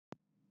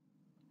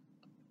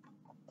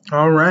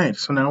All right,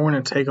 so now we're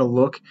going to take a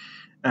look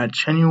at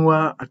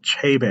Chinua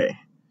Achebe,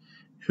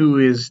 who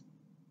is,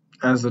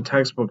 as the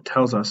textbook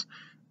tells us,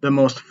 the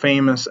most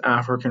famous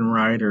African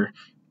writer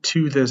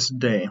to this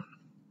day.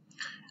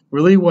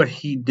 Really, what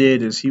he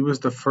did is he was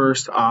the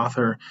first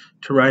author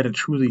to write a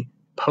truly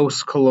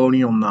post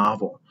colonial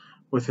novel,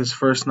 with his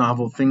first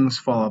novel, Things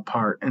Fall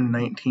Apart, in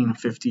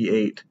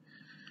 1958.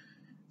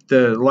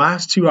 The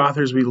last two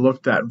authors we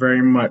looked at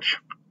very much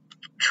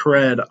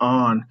tread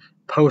on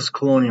post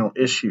colonial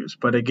issues,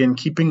 but again,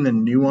 keeping the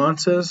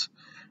nuances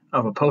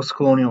of a post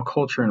colonial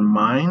culture in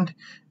mind,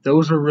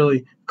 those were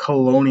really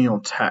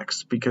colonial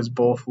texts because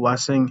both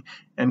Lessing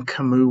and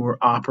Camus were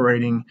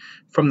operating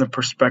from the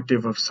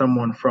perspective of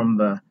someone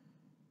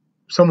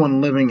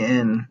living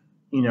in,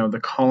 the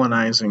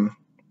colonizing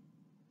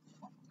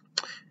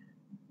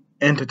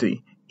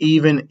entity,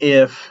 even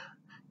if,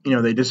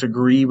 they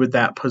disagree with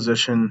that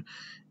position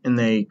and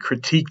they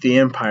critique the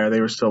empire, they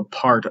were still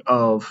part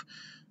of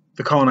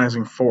the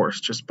colonizing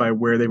force just by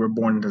where they were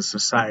born into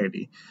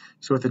society.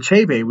 So with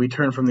Achebe, we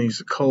turn from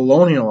these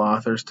colonial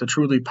authors to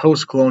truly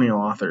post-colonial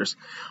authors,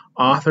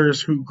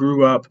 authors who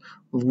grew up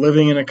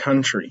living in a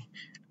country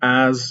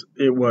as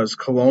it was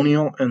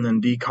colonial and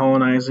then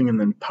decolonizing and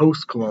then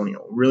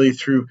post-colonial, really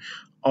through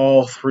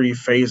all three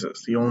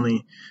phases. The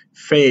only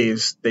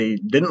phase they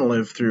didn't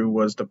live through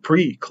was the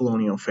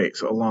pre-colonial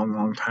phase a long,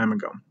 long time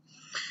ago.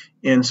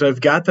 And so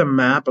I've got the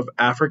map of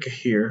Africa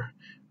here,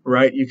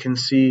 right? You can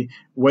see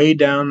way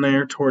down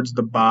there towards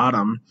the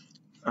bottom,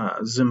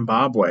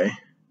 Zimbabwe,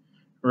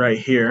 right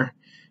here,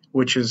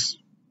 which is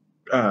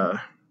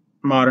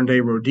modern-day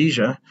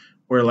Rhodesia,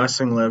 where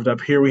Lessing lived. Up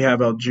here we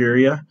have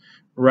Algeria,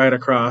 right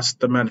across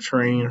the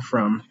Mediterranean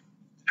from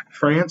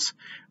France.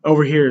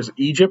 Over here is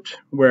Egypt,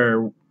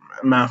 where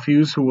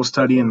Mahfouz, who we'll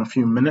study in a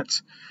few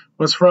minutes,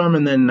 was from,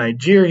 and then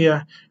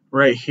Nigeria,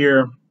 right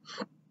here,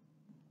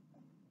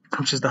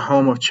 which is the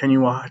home of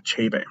Chinua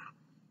Achebe.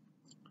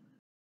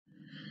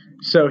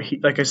 So,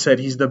 like I said,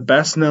 he's the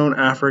best-known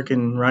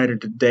African writer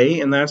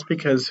today, and that's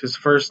because his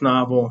first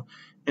novel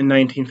in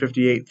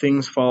 1958,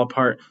 Things Fall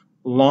Apart,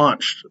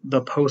 launched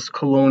the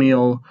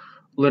post-colonial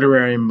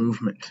literary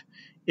movement.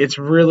 It's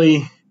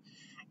really,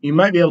 you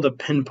might be able to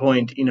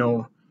pinpoint,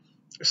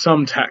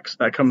 some text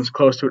that comes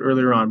close to it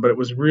earlier on, but it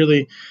was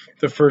really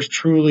the first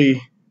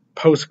truly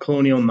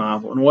post-colonial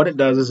novel. And what it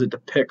does is it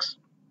depicts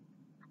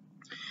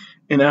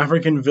an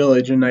African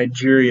village in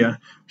Nigeria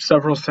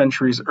several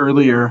centuries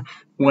earlier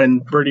when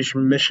British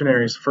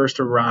missionaries first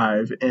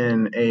arrive,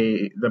 and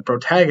the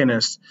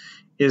protagonist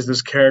is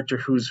this character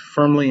who's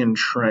firmly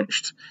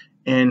entrenched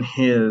in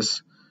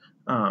his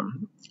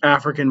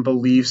African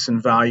beliefs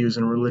and values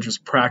and religious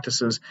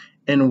practices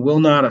and will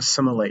not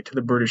assimilate to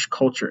the British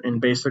culture and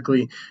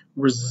basically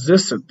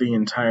resists it the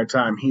entire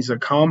time. He's a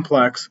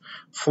complex,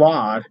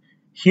 flawed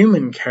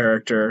human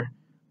character,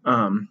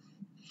 and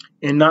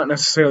not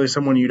necessarily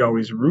someone you'd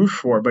always root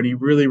for, but he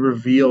really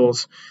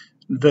reveals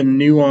the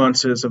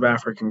nuances of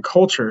African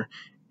culture.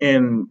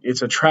 And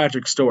it's a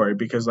tragic story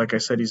because, like I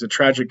said, he's a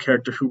tragic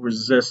character who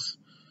resists,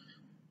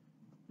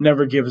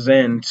 never gives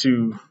in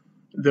to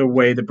the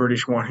way the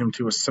British want him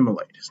to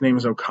assimilate. His name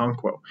is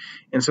Okonkwo.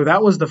 And so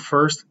that was the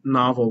first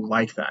novel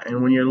like that.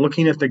 And when you're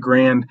looking at the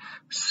grand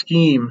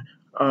scheme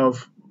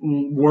of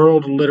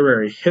world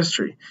literary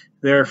history,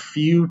 there are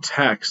few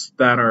texts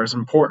that are as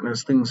important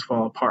as Things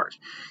Fall Apart.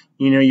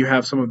 You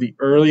have some of the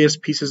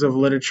earliest pieces of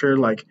literature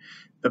like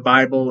the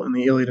Bible and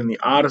the Iliad and the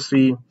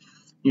Odyssey.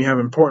 You have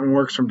important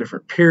works from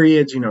different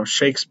periods.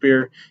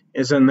 Shakespeare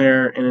is in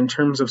there. And in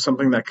terms of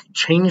something that could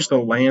change the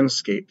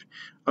landscape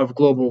of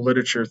global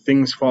literature,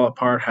 Things Fall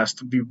Apart has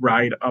to be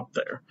right up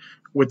there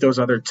with those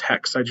other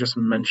texts I just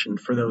mentioned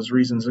for those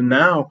reasons. And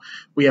now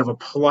we have a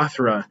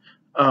plethora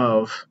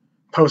of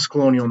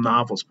post-colonial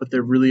novels, but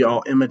they're really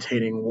all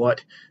imitating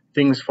what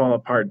Things Fall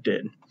Apart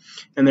did.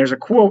 And there's a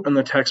quote in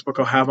the textbook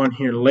I'll have on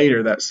here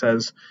later that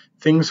says,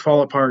 "Things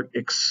Fall Apart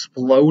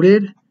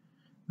exploded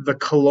the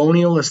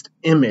colonialist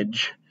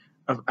image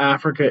of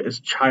Africa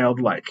as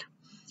childlike."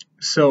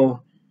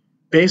 So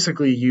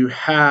basically you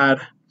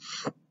had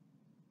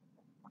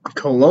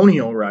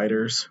colonial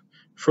writers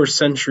for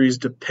centuries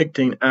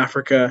depicting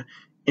Africa,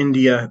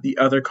 India, the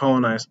other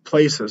colonized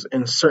places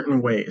in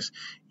certain ways,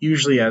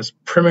 usually as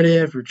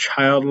primitive or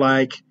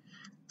childlike,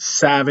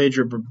 savage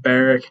or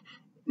barbaric,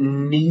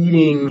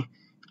 needing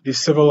the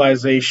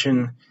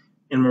civilization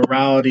and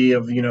morality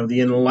of,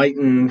 the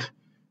enlightened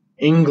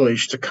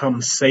English to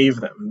come save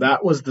them.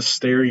 That was the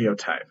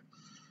stereotype.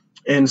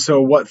 And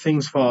so what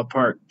Things Fall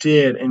Apart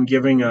did in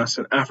giving us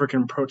an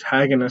African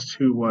protagonist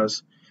who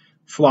was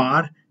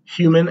flawed,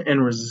 human,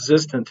 and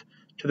resistant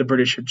to the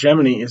British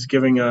hegemony is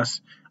giving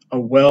us a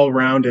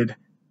well-rounded,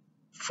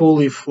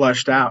 fully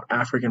fleshed out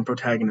African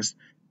protagonist,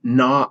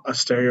 not a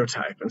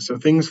stereotype. And so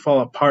Things Fall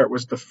Apart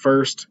was the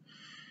first,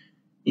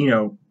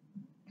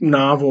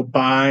 novel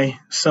by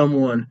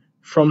someone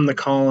from the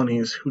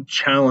colonies who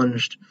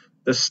challenged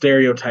the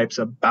stereotypes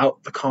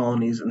about the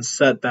colonies and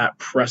set that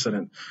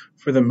precedent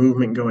for the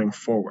movement going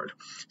forward.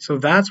 So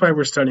that's why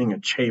we're studying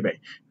Achebe.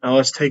 Now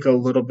let's take a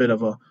little bit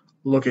of a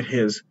look at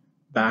his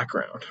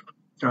background.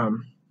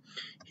 Um,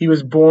 he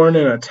was born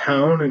in a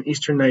town in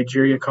eastern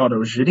Nigeria called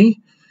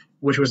Achebe,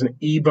 which was an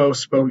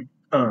Igbo-speaking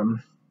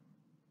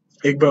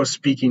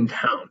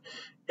town.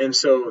 And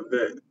so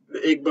the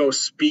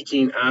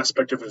Igbo-speaking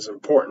aspect of it is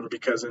important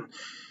because in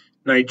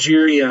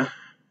Nigeria,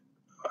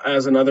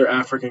 as in other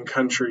African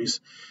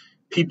countries,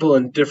 people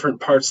in different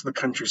parts of the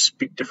country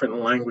speak different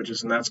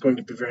languages, and that's going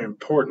to be very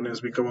important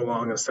as we go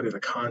along and study the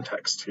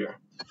context here.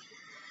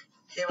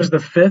 He was the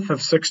fifth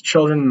of six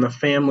children in the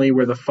family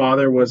where the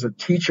father was a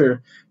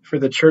teacher for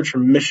the Church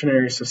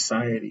Missionary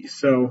Society.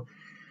 So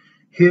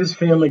his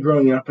family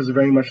growing up is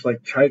very much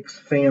like Chike's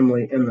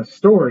family in the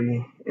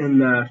story, in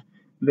that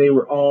they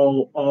were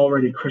all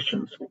already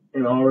Christians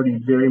and already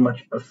very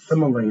much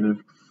assimilated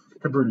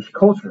to British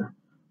culture,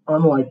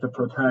 unlike the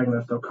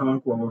protagonist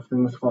Okonkwo, where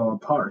things fall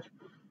apart.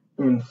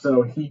 And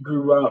so he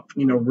grew up,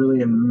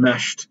 really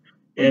enmeshed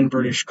in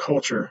British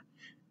culture,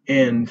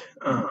 and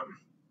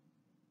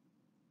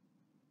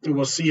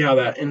we'll see how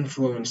that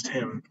influenced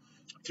him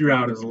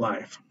throughout his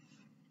life.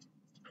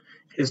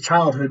 His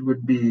childhood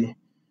would be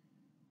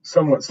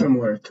somewhat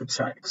similar to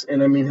Chuck's.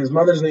 And I mean, his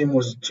mother's name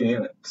was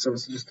Janet, so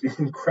it's just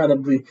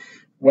incredibly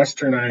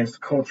westernized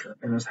culture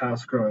in his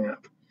house growing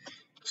up.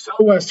 So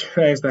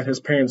westernized that his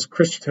parents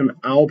christened him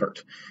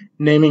Albert,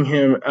 naming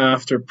him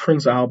after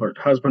Prince Albert,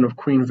 husband of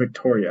Queen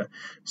Victoria.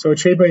 So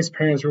Achebe's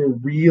parents were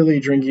really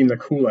drinking the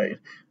Kool-Aid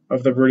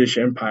of the British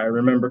Empire.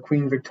 Remember,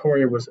 Queen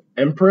Victoria was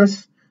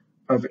Empress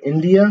of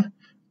India.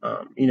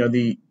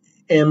 The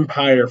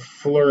empire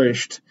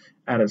flourished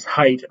at its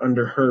height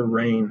under her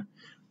reign.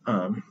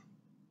 And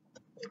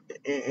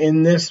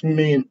this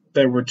meant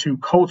there were two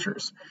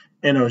cultures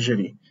in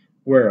Ojiri,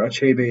 where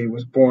Achebe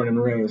was born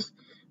and raised.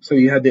 So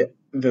you had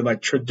the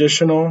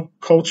traditional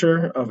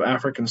culture of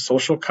African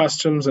social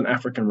customs and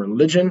African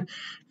religion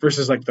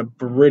versus the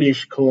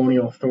British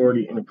colonial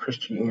authority and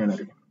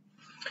Christianity.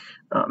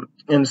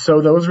 And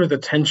so those were the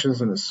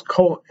tensions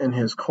in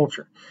his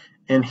culture.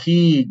 And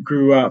he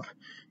grew up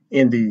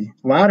in the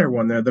latter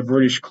one there, the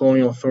British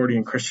colonial authority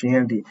and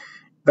Christianity.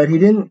 But he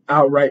didn't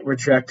outright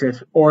reject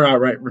it or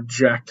outright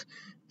reject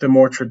the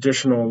more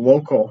traditional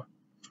local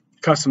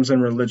customs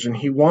and religion.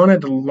 He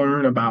wanted to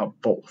learn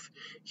about both.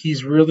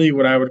 He's really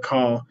what I would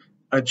call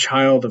a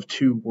child of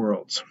two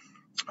worlds.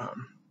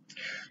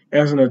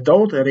 As an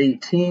adult at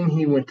 18,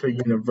 he went to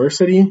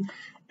university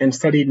and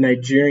studied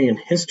Nigerian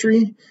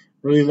history,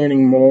 really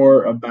learning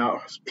more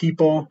about his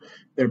people,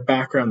 their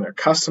background, their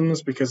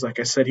customs, because like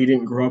I said, he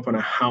didn't grow up in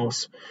a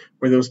house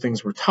where those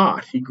things were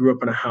taught. He grew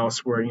up in a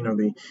house where,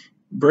 the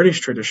British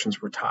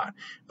traditions were taught.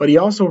 But he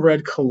also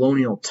read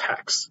colonial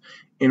texts.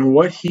 And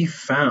what he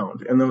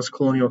found in those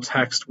colonial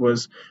texts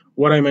was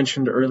what I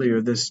mentioned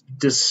earlier, this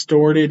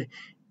distorted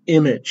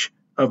image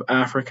of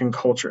African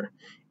culture.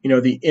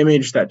 The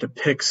image that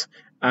depicts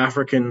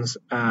Africans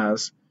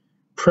as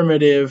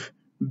primitive,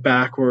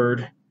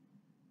 backward,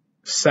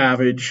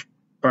 savage,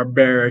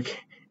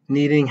 barbaric,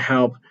 needing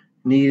help,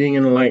 needing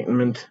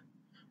enlightenment,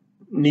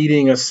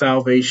 needing a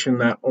salvation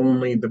that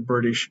only the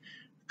British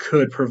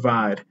could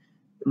provide.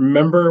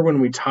 Remember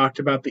when we talked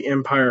about the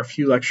empire a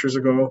few lectures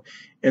ago,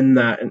 in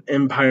that an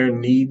empire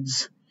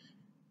needs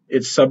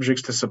its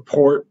subjects to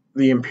support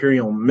the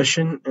imperial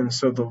mission, and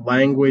so the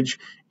language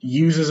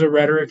uses a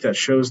rhetoric that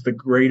shows the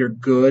greater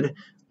good,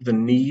 the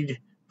need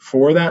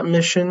for that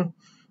mission.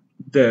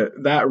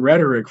 That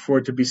rhetoric, for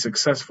it to be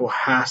successful,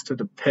 has to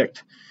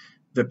depict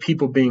the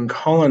people being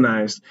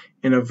colonized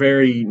in a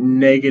very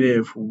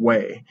negative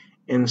way.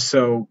 And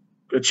so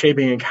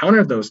Achebe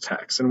encountered those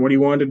texts, and what he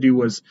wanted to do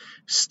was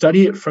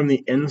study it from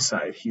the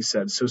inside, he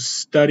said. So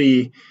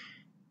study,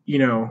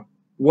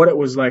 what it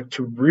was like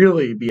to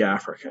really be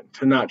African,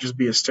 to not just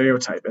be a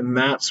stereotype. And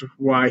that's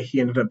why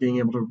he ended up being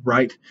able to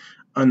write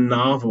a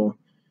novel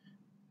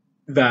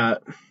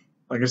that,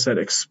 like I said,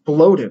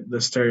 exploded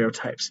the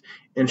stereotypes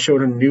and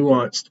showed a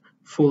nuanced,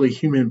 fully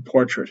human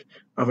portrait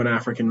of an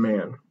African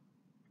man.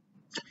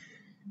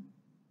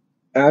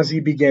 As he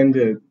began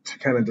to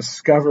kind of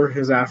discover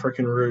his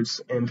African roots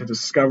and to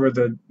discover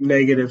the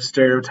negative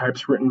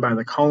stereotypes written by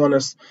the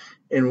colonists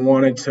and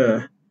wanted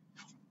to,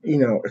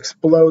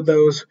 explode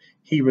those,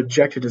 he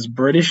rejected his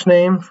British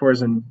name for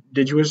his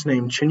indigenous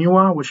name,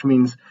 Chinua, which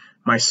means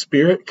my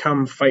spirit,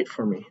 come fight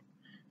for me.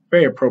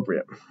 Very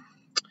appropriate.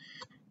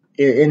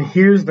 And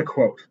here's the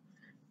quote.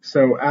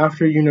 So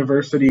after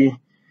university,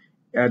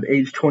 at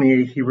age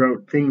 28, he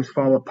wrote Things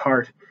Fall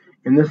Apart.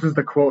 And this is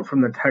the quote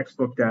from the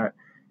textbook that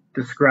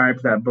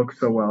describes that book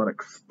so well. It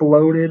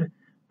exploded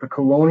the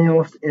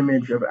colonialist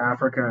image of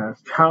Africa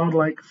as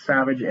childlike,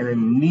 savage, and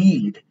in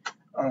need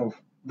of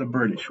the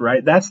British,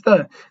 right? That's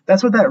what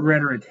that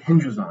rhetoric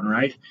hinges on,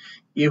 right?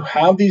 You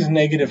have these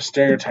negative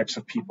stereotypes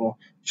of people,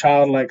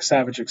 childlike,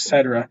 savage,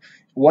 etc.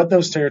 What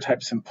those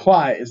stereotypes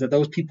imply is that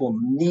those people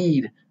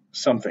need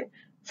something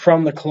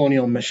from the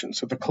colonial mission.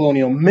 So the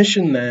colonial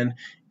mission then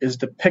is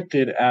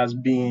depicted as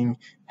being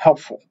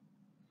helpful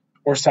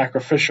or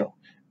sacrificial,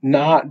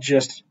 not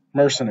just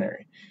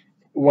mercenary,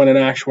 when in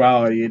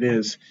actuality it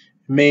is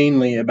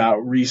mainly about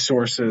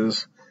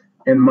resources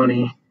and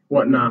money,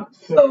 whatnot.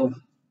 So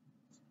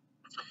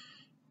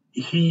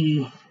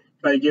he,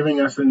 by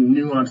giving us a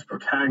nuanced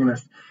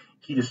protagonist,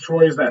 he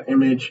destroys that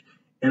image,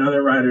 and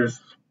other writers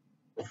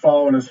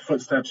follow in his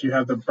footsteps. You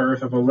have the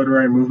birth of a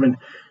literary movement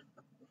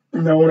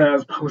known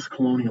as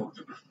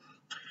post-colonialism.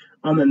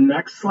 On the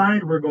next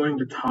slide, we're going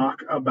to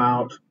talk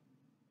about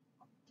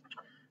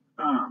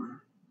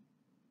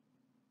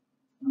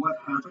what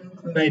happened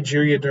in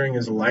Nigeria during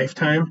his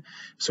lifetime.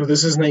 So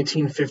this is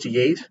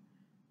 1958.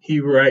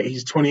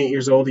 He's 28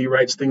 years old. He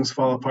writes Things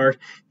Fall Apart.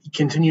 He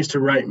continues to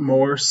write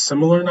more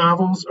similar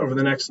novels over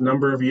the next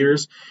number of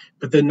years.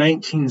 But the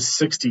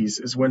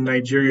 1960s is when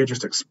Nigeria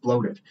just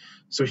exploded.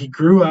 So he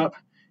grew up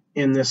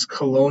in this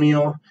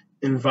colonial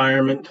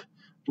environment,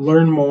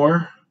 learned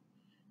more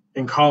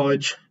in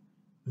college,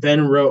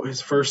 then wrote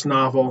his first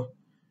novel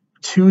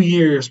 2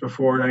 years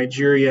before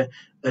Nigeria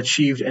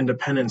achieved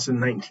independence in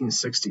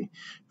 1960.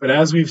 But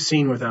as we've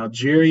seen with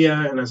Algeria,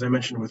 and as I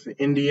mentioned with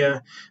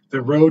India,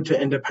 the road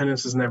to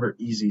independence is never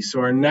easy.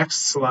 So our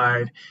next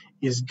slide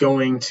is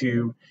going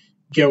to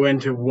go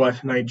into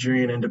what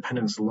Nigerian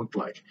independence looked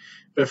like.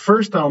 But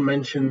first I'll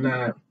mention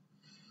that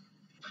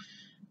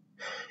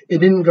it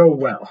didn't go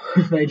well.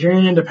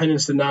 Nigerian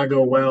independence did not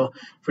go well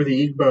for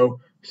the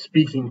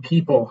Igbo-speaking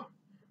people,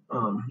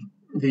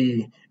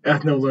 the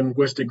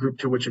ethno-linguistic group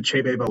to which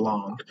Achebe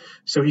belonged.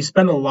 So he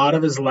spent a lot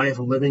of his life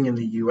living in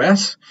the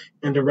U.S.,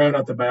 and to round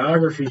out the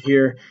biography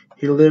here,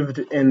 he lived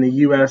in the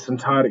U.S. and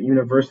taught at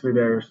university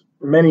there,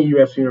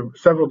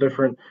 several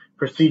different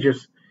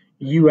prestigious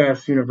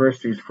U.S.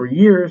 universities for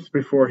years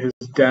before his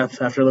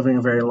death after living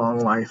a very long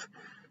life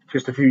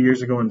just a few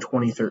years ago in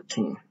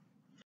 2013.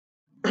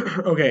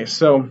 Okay,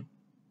 so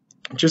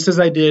just as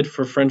I did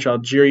for French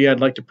Algeria,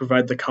 I'd like to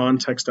provide the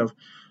context of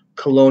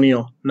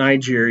colonial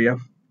Nigeria,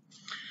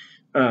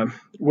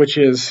 which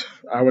is,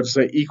 I would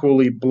say,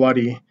 equally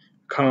bloody,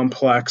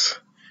 complex,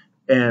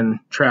 and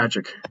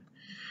tragic.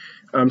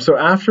 So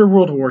after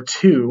World War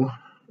II,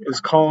 as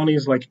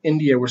colonies like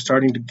India were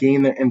starting to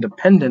gain their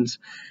independence,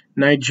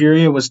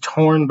 Nigeria was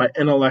torn by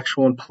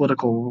intellectual and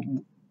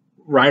political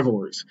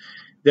rivalries.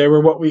 There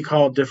were what we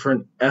call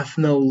different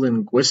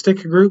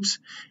ethno-linguistic groups,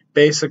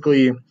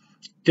 basically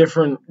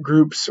different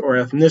groups or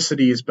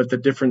ethnicities, but the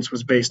difference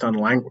was based on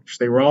language.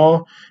 They were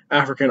all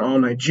African, all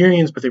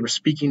Nigerians, but they were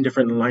speaking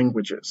different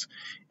languages.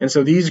 And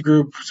so these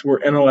groups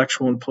were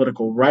intellectual and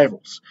political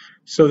rivals.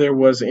 So there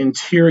was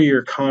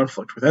interior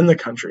conflict within the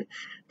country.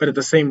 But at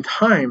the same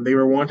time, they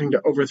were wanting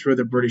to overthrow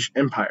the British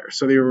Empire.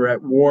 So they were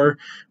at war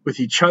with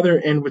each other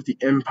and with the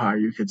empire,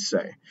 you could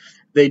say.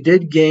 They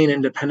did gain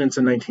independence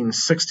in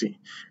 1960,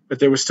 but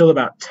there was still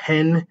about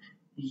 10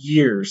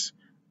 years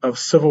of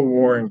civil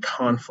war and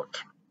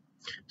conflict.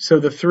 So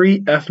the three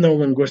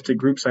ethno-linguistic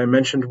groups I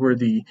mentioned were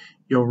the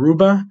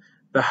Yoruba,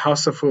 the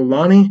Hausa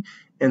Fulani,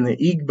 and the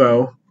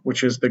Igbo,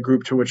 which is the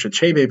group to which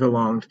Achebe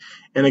belonged.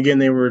 And again,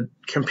 they were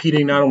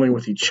competing not only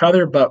with each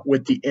other, but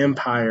with the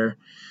empire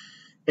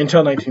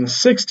until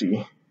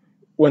 1960,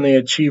 when they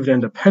achieved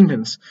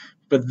independence.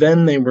 But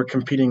then they were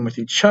competing with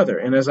each other.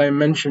 And as I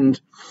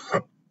mentioned,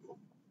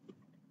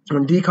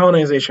 when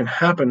decolonization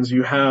happens,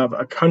 you have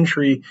a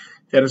country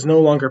that is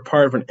no longer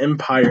part of an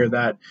empire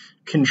that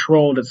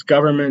controlled its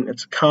government,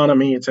 its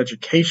economy, its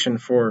education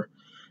for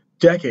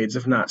decades,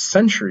 if not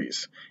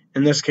centuries.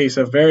 In this case,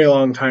 a very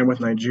long time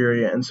with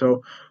Nigeria. And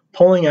so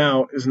pulling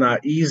out is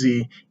not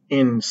easy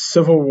in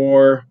civil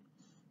war,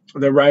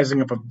 the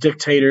rising up of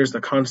dictators, the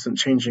constant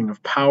changing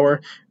of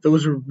power.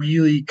 Those are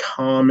really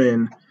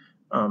common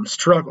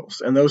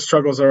struggles. And those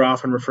struggles are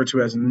often referred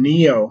to as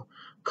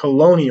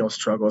neo-colonial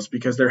struggles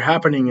because they're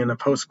happening in a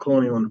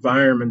post-colonial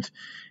environment.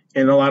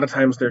 And a lot of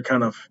times they're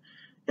kind of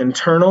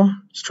internal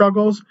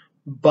struggles,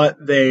 but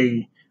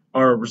they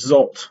are a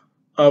result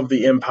of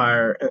the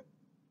empire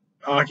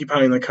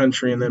occupying the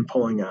country and then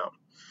pulling out.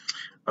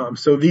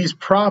 So these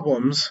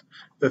problems,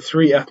 the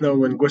three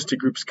ethno-linguistic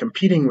groups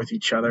competing with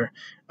each other,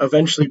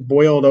 eventually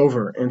boiled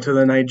over into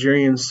the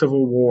Nigerian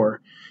Civil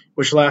War,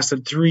 which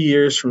lasted 3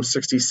 years from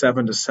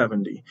 67 to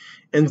 70.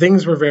 And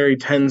things were very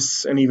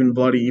tense and even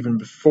bloody even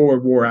before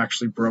war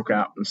actually broke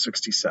out in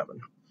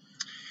 67.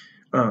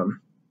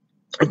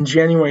 In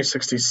January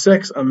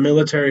 66, a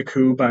military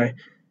coup by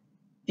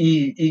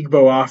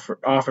Igbo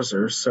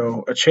officers,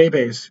 so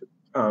Achebe's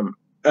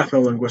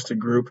ethno-linguistic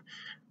group,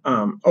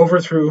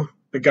 overthrew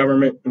the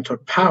government and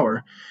took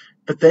power.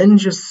 But then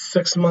just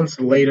 6 months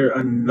later,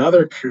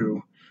 another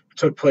coup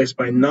took place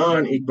by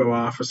non-Igbo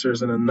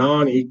officers, and a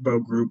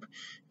non-Igbo group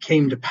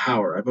came to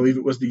power. I believe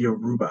it was the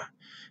Yoruba.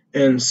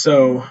 And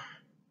so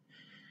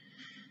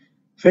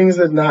things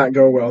did not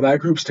go well. That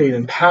group stayed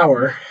in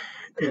power,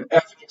 and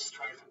ethnic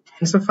strife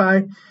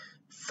intensified.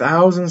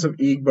 Thousands of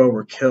Igbo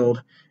were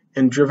killed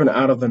and driven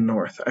out of the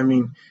north. I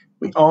mean,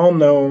 we all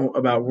know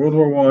about World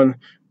War I,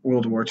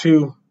 World War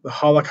II, the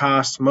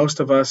Holocaust. Most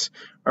of us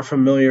are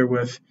familiar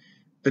with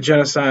the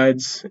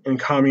genocides in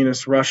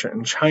communist Russia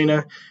and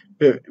China.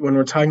 But when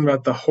we're talking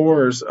about the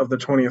horrors of the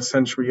 20th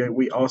century,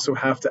 we also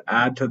have to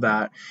add to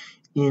that,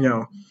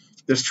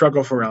 the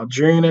struggle for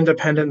Algerian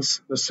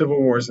independence, the civil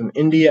wars in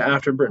India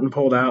after Britain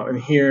pulled out, and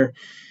here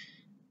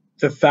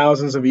the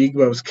thousands of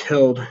Igbos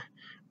killed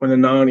when the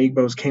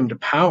non-Igbos came to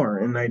power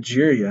in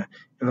Nigeria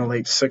in the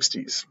late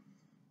 60s.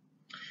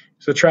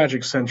 It's a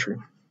tragic century.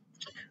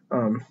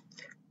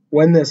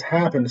 When this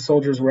happened,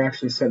 soldiers were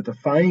actually sent to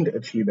find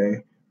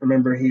Achebe.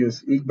 Remember, he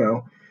is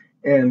Igbo.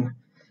 And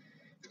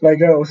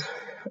Lagos,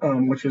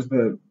 which is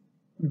the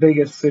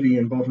biggest city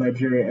in both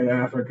Nigeria and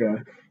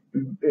Africa,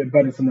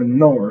 but it's in the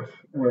north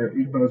where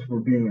Igbos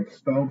were being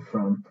expelled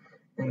from.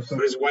 And so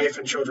his wife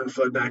and children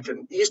fled back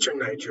to eastern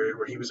Nigeria,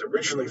 where he was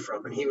originally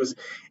from, and he was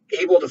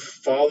able to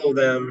follow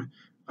them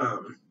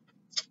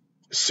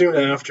soon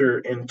after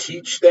and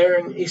teach there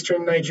in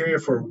eastern Nigeria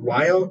for a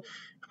while.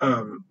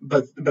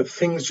 But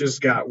things just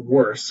got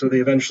worse, so they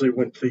eventually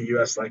went to the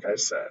U.S. Like I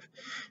said,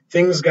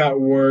 things got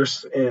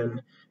worse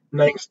in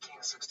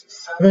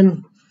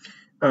 1967.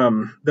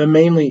 The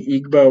mainly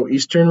Igbo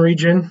eastern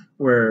region,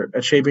 where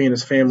Achebe and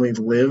his family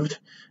lived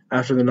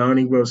after the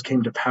non-Igbos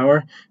came to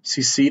power,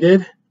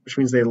 seceded, which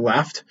means they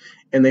left,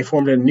 and they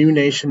formed a new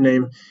nation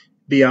named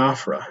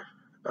Biafra.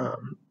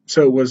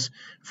 So it was,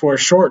 for a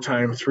short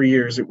time, 3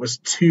 years, it was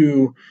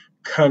two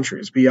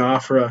countries,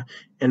 Biafra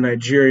and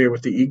Nigeria,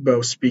 with the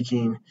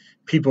Igbo-speaking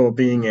people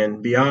being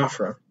in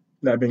Biafra,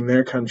 that being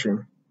their country.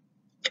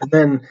 And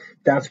then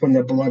that's when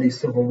the bloody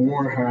civil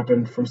war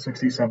happened from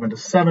 67 to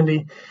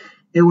 70.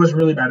 It was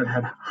really bad. It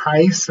had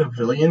high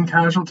civilian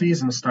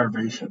casualties and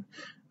starvation.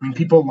 I mean,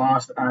 people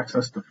lost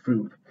access to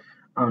food.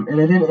 And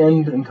it didn't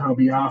end until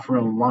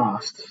Biafra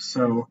lost.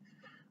 So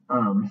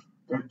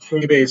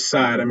Achebe's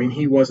side, I mean,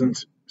 he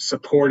wasn't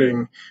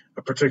supporting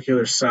a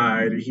particular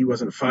side. He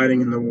wasn't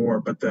fighting in the war,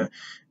 but the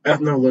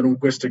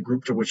ethno-linguistic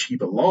group to which he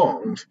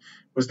belonged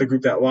was the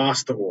group that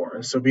lost the war.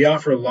 And so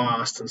Biafra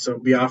lost, and so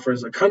Biafra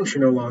as a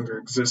country no longer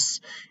exists.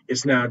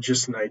 It's now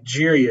just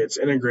Nigeria. It's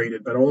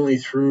integrated, but only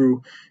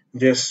through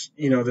this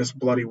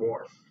bloody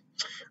war.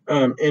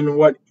 And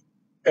what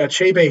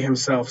Achebe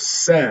himself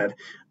said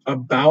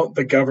about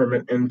the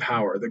government in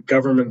power, the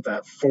government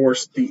that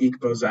forced the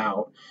Igbos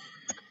out,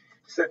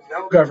 said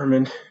no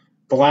government,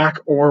 black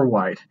or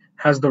white,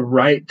 has the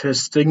right to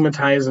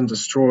stigmatize and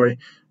destroy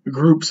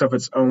groups of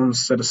its own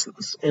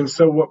citizens. And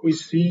so what we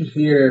see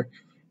here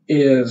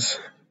is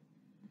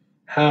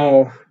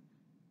how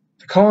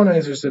the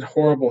colonizers did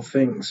horrible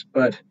things,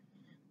 but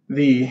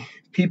the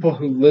people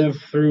who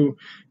lived through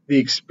the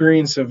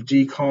experience of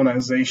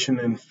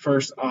decolonization and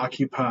first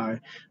occupy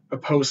a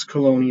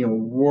post-colonial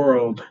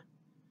world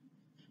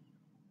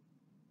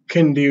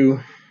can do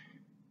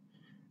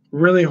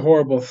really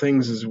horrible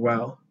things as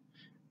well,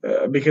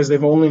 because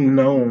they've only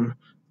known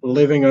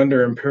living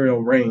under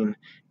imperial reign,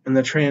 and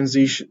the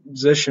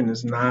transition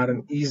is not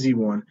an easy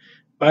one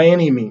by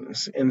any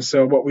means. And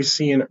so what we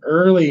see in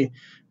early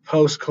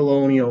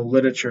post-colonial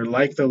literature,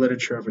 like the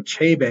literature of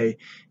Achebe,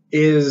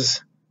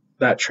 is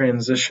that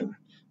transition,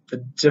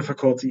 the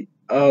difficulty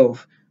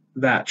of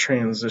that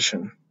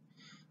transition,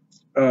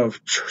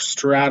 of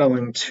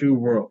straddling two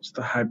worlds,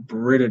 the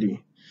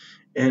hybridity.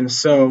 And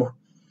so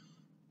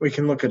we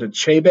can look at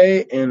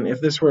Achebe, and if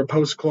this were a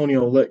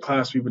post-colonial lit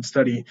class, we would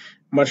study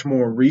much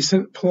more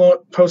recent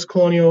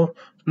post-colonial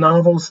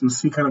novels and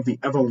see kind of the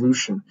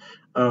evolution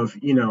of,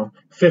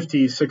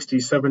 50, 60,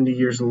 70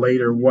 years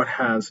later, what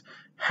has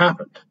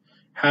happened.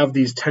 Have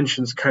these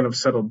tensions kind of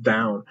settled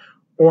down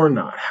or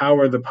not? How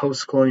are the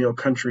post-colonial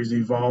countries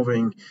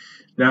evolving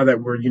now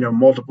that we're,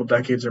 multiple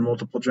decades or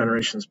multiple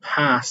generations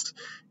past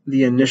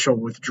the initial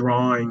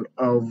withdrawing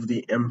of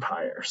the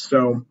empire?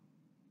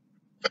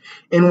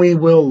 And we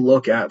will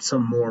look at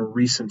some more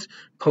recent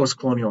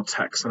post-colonial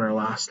texts in our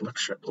last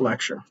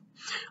lecture.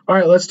 All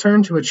right, let's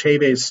turn to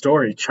Achebe's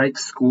story,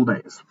 Chike's School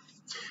Days.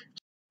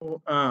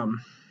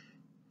 Some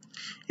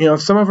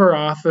of our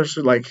authors,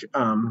 like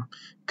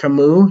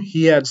Camus,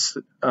 he had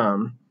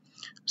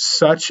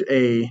such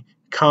a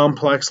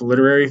complex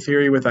literary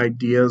theory with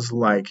ideas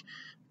like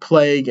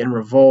plague and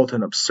revolt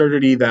and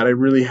absurdity that I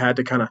really had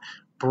to kind of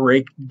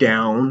break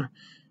down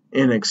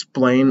and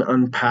explain,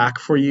 unpack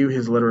for you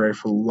his literary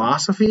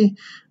philosophy.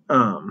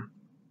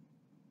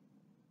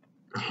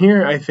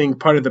 Here, I think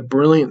part of the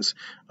brilliance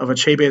of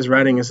Achebe's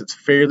writing is it's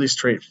fairly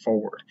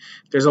straightforward.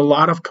 There's a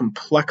lot of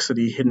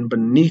complexity hidden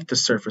beneath the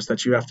surface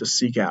that you have to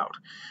seek out.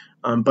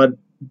 But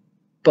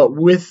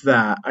with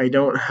that, I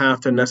don't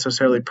have to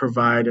necessarily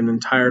provide an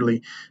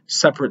entirely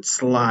separate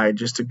slide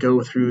just to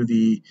go through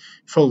the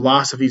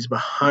philosophies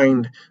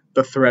behind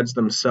the threads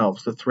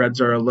themselves. The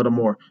threads are a little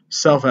more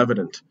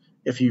self-evident,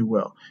 if you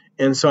will.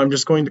 And so I'm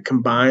just going to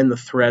combine the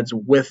threads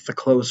with the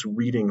close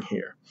reading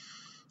here.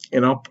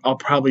 And I'll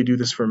probably do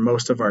this for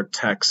most of our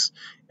texts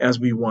as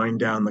we wind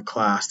down the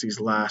class, these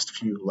last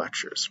few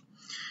lectures.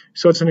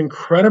 So it's an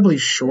incredibly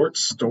short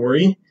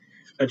story.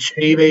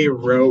 Achebe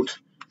wrote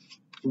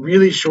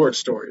really short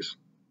stories.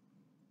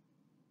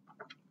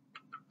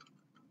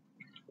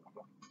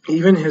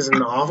 Even his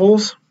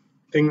novels,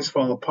 Things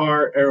Fall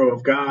Apart, Arrow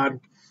of God,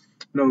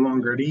 No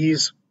Longer at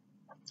Ease,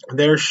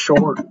 they're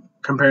short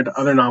compared to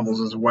other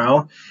novels as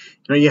well.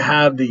 You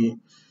have the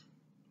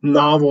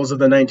novels of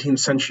the 19th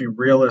century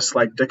realists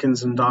like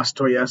Dickens and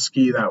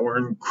Dostoevsky that were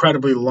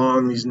incredibly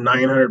long, these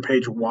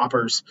 900-page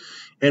whoppers.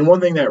 And one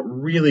thing that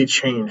really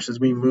changed as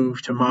we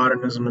moved to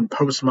modernism and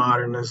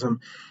postmodernism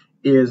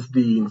is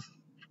the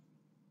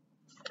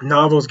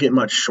novels get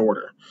much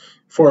shorter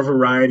for a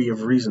variety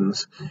of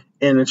reasons.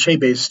 And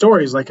Achebe's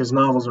stories, like his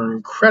novels, are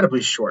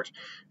incredibly short,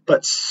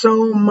 but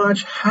so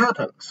much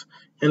happens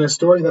in a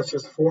story that's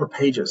just 4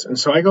 pages. And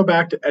so I go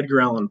back to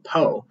Edgar Allan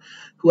Poe,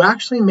 who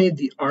actually made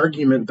the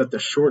argument that the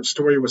short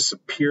story was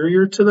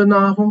superior to the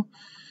novel.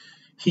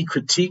 He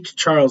critiqued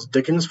Charles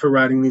Dickens for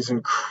writing these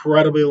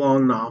incredibly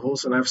long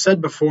novels. And I've said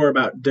before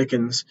about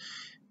Dickens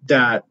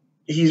that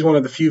he's one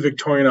of the few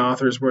Victorian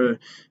authors where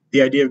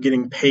the idea of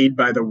getting paid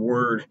by the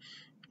word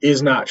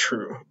is not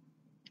true.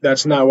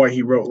 That's not why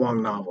he wrote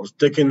long novels.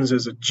 Dickens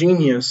is a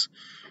genius,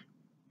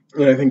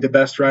 and I think the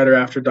best writer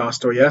after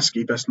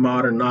Dostoevsky, best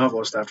modern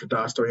novelist after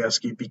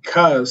Dostoevsky,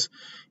 because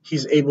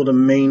he's able to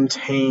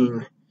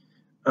maintain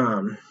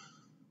a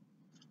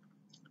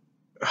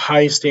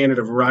high standard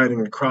of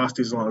writing across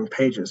these long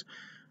pages.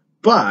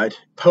 But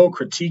Poe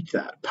critiqued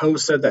that. Poe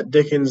said that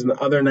Dickens and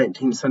the other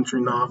 19th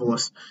century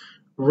novelists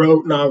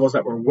wrote novels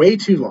that were way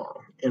too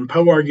long. And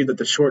Poe argued that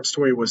the short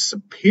story was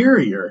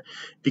superior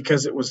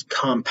because it was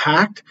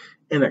compact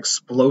and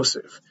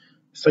explosive.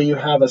 So you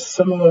have a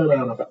similar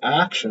amount of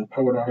action,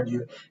 Poe would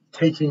argue,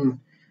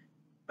 taking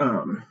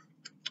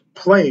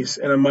place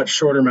in a much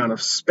shorter amount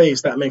of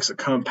space. That makes it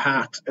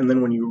compact, and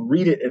then when you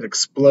read it, it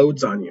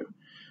explodes on you.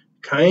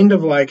 Kind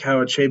of like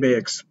how Achebe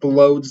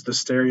explodes the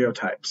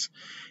stereotypes.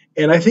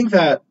 And I think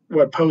that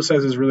what Poe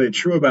says is really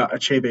true about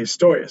Achebe's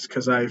stories,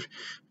 because I've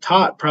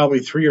taught probably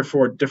 3 or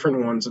 4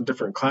 different ones in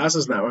different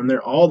classes now, and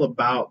they're all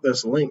about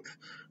this length,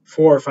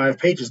 4 or 5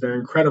 pages. They're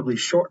incredibly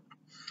short.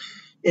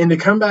 And to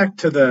come back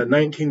to the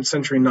 19th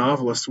century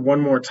novelists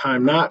one more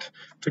time, not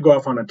to go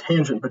off on a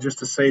tangent, but just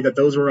to say that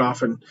those were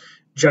often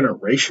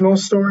generational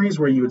stories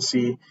where you would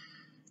see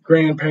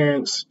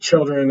grandparents,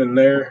 children, and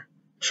their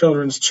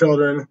children's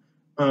children.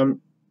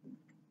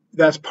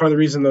 That's part of the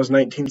reason those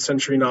 19th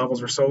century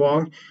novels were so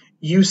long.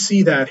 You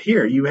see that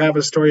here. You have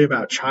a story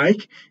about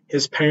Chaik,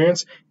 his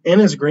parents, and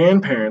his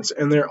grandparents,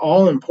 and they're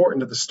all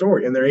important to the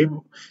story, and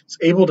it's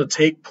able to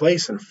take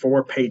place in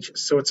 4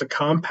 pages. So it's a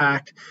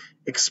compact,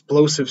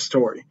 explosive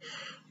story.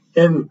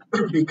 And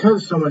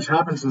because so much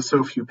happens in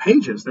so few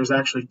pages, there's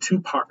actually 2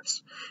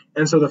 parts.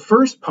 And so the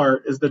first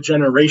part is the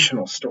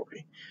generational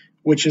story,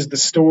 which is the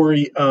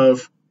story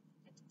of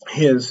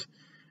his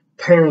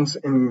parents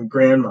and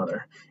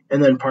grandmother.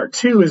 And then part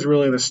 2 is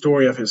really the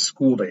story of his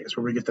school days,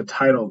 where we get the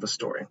title of the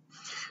story.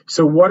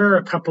 So what are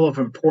a couple of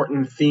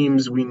important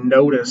themes we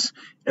notice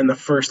in the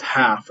first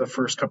half, the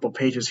first couple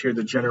pages here,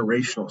 the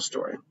generational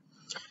story?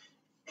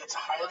 It's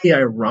highly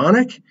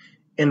ironic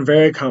and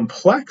very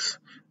complex,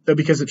 though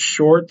because it's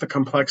short, the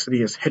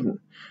complexity is hidden.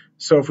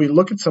 So if we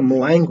look at some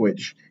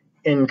language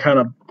and kind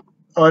of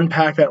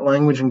unpack that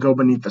language and go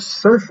beneath the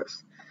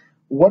surface,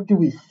 what do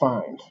we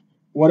find?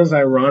 What is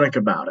ironic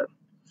about it?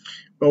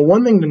 Well,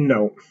 one thing to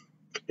note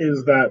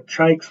is that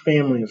Chaik's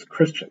family is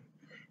Christian,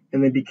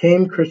 and they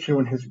became Christian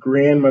when his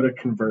grandmother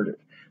converted.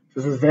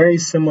 This is very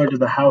similar to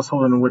the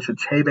household in which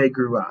Achebe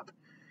grew up.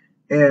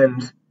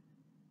 And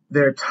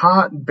they're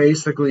taught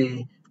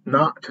basically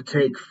not to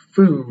take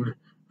food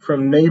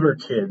from neighbor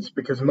kids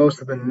because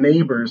most of the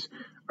neighbors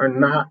are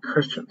not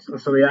Christians.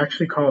 And so they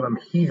actually call them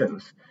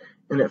heathens.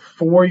 And at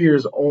 4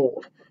 years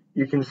old,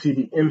 you can see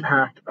the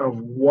impact of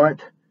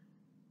what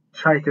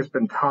Chaik has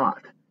been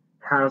taught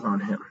has on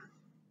him.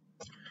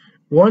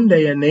 One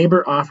day, a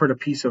neighbor offered a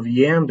piece of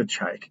yam to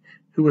Chaik,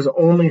 who was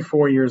only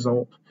 4 years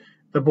old.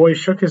 The boy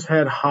shook his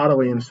head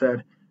haughtily and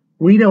said,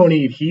 "We don't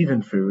eat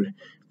heathen food."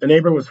 The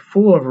neighbor was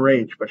full of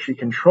rage, but she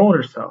controlled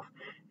herself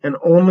and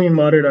only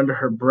muttered under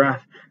her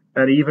breath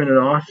that even an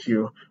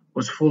Ossew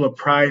was full of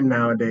pride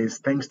nowadays,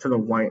 thanks to the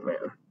white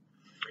man.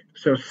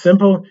 So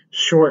simple,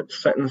 short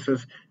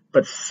sentences,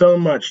 but so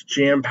much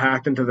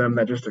jam-packed into them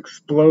that just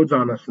explodes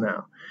on us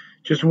now.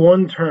 Just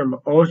one term,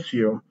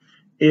 Ossew,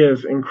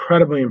 is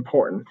incredibly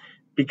important.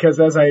 Because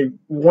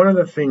one of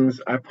the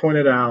things I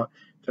pointed out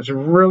that's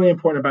really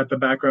important about the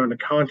background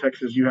and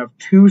context is you have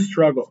 2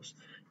 struggles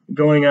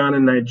going on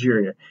in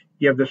Nigeria.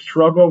 You have the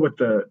struggle with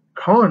the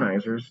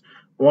colonizers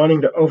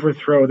wanting to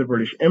overthrow the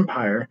British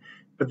Empire,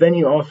 but then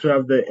you also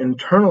have the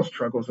internal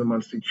struggles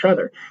amongst each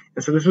other.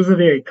 And so this was a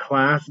very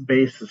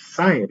class-based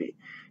society.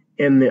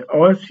 And the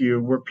OSU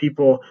were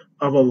people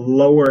of a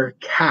lower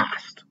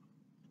caste.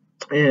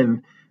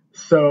 And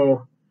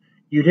so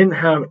you didn't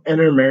have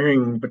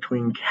intermarrying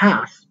between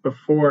castes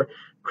before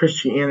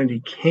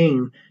Christianity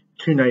came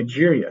to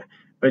Nigeria.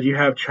 But you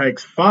have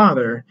Chaik's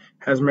father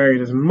has married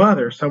his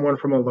mother, someone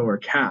from a lower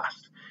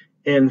caste.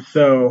 And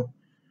so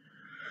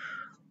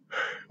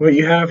what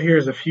you have here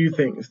is a few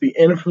things. The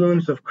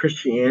influence of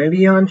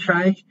Christianity on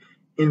Chaik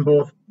in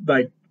both,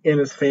 like, in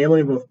his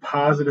family, both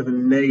positive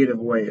and negative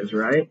ways,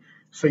 right?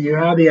 So you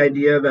have the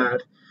idea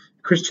that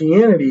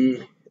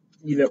Christianity,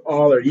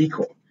 all are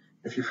equal.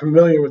 If you're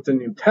familiar with the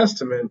New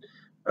Testament,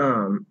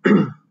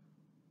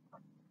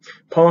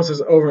 Paul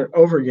says over and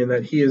over again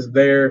that he is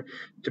there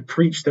to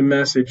preach the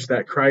message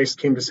that Christ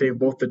came to save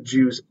both the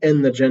Jews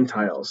and the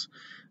Gentiles,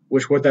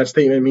 which what that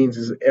statement means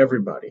is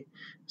everybody.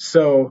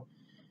 So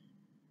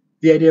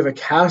the idea of a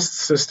caste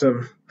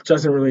system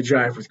doesn't really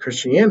jive with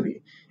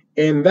Christianity.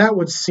 And that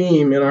would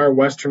seem in our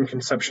Western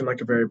conception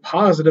like a very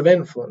positive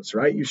influence,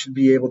 right? You should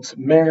be able to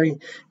marry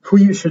who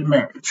you should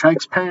marry.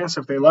 Chicks parents,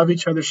 if they love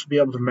each other, should be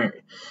able to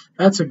marry.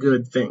 That's a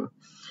good thing.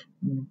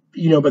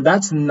 But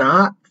that's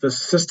not the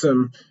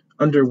system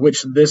under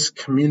which this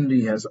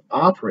community has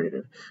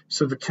operated.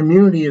 So the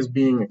community is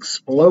being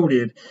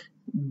exploded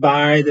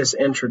by this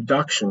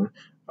introduction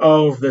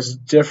of this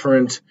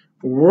different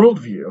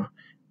worldview.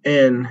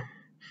 And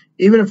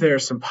even if there are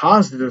some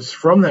positives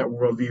from that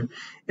worldview,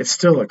 it's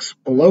still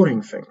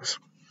exploding things.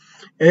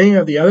 And then you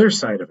have the other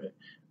side of it,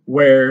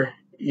 where,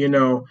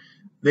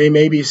 they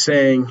may be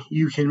saying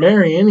you can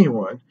marry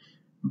anyone,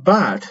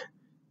 but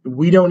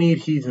we don't eat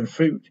heathen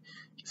food.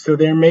 So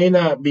there may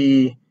not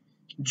be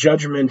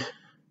judgment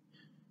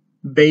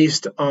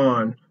based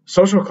on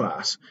social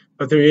class,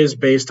 but there is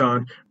based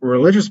on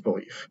religious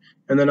belief.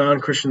 And the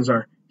non-Christians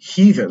are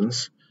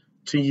heathens,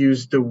 to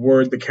use the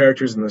word the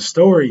characters in the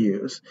story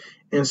use.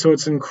 And so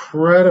it's an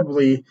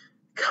incredibly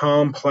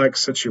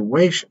complex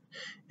situation.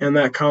 And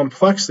that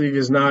complexity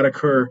does not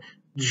occur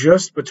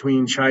just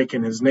between Chaik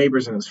and his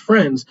neighbors and his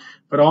friends,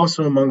 but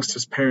also amongst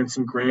his parents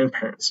and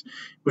grandparents,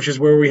 which is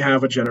where we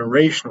have a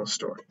generational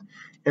story.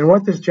 And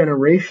what this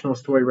generational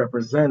story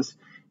represents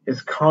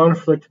is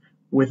conflict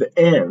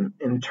within,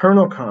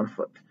 internal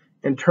conflict,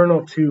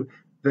 internal to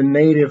the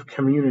native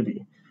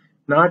community.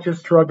 Not just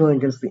struggling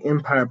against the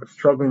empire, but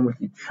struggling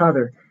with each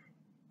other,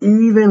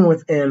 even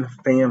within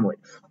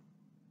families.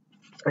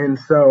 And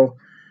so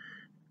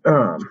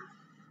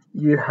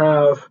you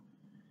have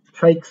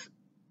Chaik's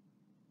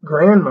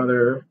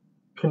grandmother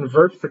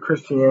converts to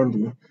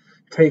Christianity,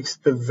 takes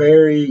the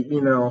very,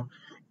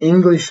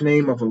 English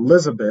name of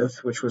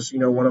Elizabeth, which was,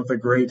 one of the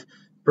great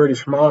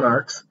British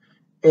monarchs,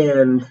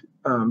 and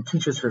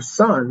teaches her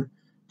son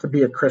to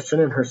be a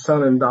Christian, and her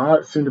son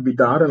and soon-to-be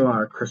daughter-in-law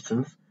are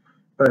Christians.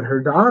 But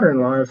her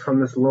daughter-in-law is from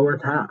this lower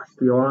caste,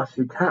 the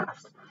Owasu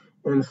caste.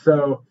 And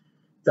so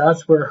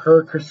that's where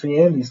her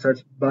Christianity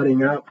starts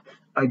butting up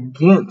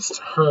against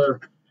her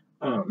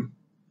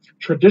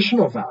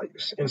traditional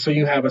values. And so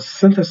you have a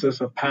synthesis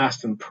of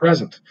past and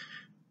present.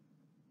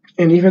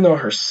 And even though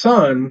her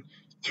son,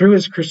 through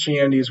his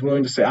Christianity, is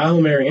willing to say, I'll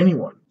marry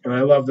anyone, and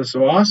I love this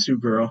Owasu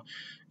girl,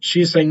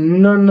 she's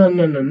saying,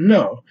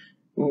 no,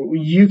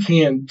 you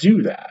can't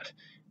do that.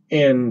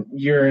 And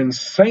you're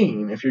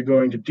insane if you're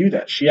going to do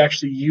that. She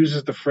actually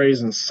uses the phrase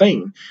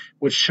insane,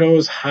 which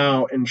shows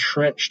how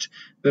entrenched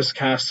this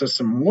caste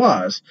system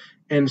was.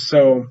 And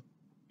so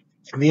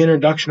the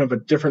introduction of a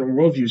different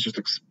worldview is just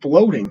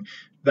exploding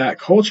that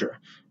culture,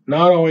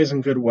 not always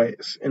in good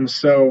ways. And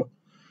so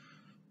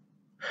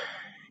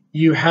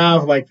you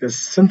have like this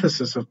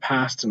synthesis of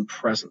past and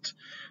present,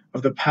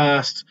 of the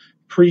past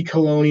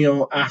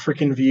pre-colonial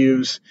African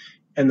views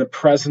and the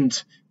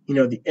present,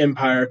 the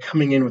empire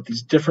coming in with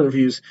these different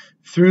views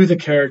through the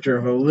character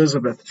of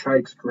Elizabeth,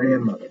 Chaik's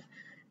grandmother.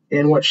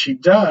 And what she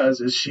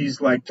does is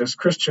she's like this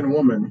Christian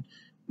woman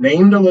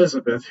named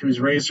Elizabeth, who's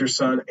raised her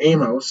son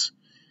Amos,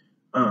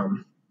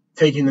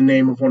 taking the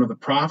name of one of the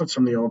prophets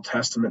from the Old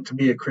Testament, to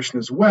be a Christian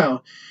as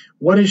well.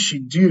 What does she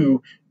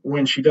do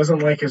when she doesn't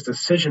like his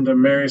decision to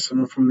marry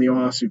someone from the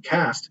Owasu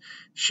caste?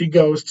 She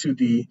goes to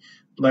the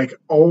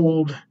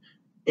old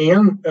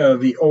kind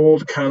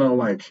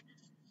of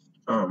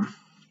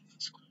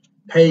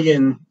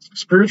pagan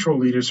spiritual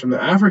leaders from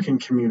the African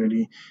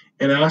community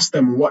and asks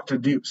them what to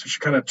do. So she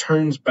kind of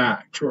turns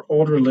back to her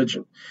old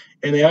religion.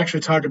 And they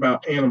actually talk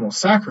about animal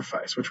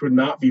sacrifice, which would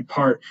not be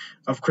part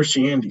of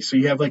Christianity. So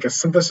you have like a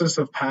synthesis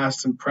of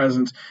past and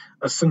present,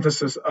 a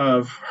synthesis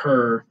of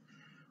her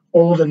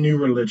old and new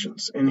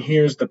religions. And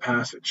here's the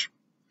passage.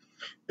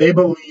 They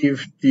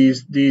believe,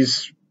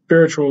 these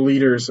spiritual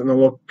leaders in the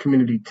local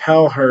community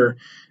tell her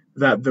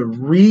that the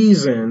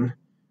reason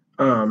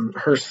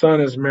her son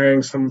is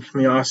marrying someone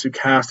from the Owasu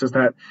caste is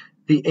that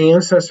the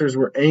ancestors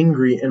were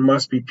angry and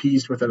must be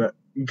appeased with a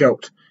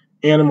goat,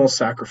 animal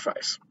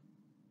sacrifice.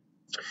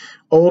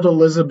 Old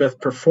Elizabeth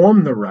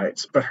performed the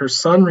rites, but her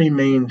son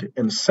remained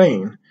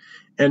insane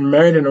and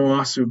married an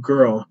Owasu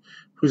girl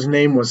whose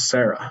name was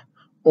Sarah.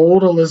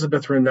 Old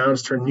Elizabeth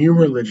renounced her new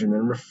religion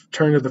and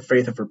returned to the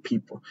faith of her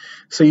people.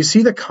 So you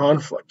see the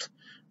conflict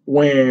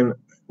when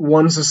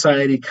one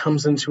society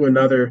comes into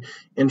another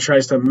and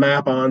tries to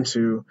map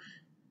onto,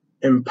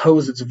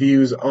 impose its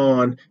views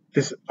on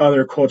this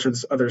other culture,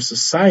 this other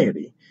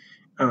society.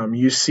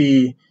 You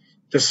see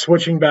the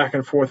switching back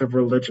and forth of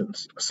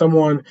religions.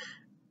 Someone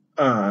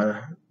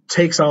converts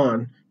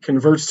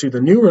to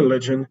the new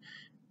religion,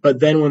 but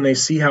then when they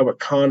see how it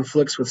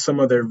conflicts with some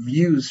of their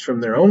views from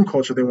their own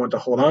culture they want to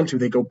hold on to,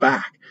 they go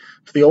back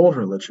to the old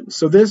religion.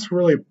 So this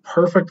really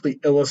perfectly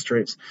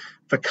illustrates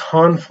the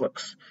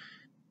conflicts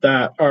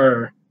that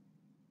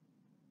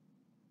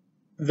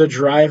the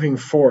driving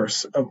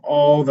force of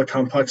all the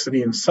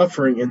complexity and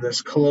suffering in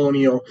this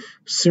colonial,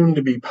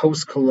 soon-to-be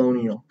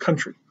post-colonial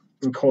country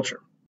and culture.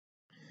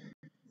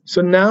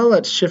 So now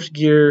let's shift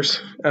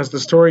gears, as the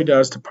story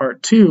does, to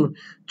part 2,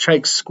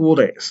 Chaik's school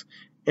days,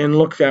 and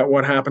look at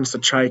what happens to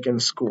Chaik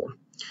in school.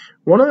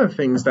 One of the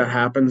things that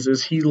happens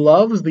is he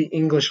loves the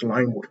English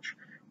language,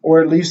 or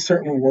at least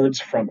certain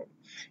words from it.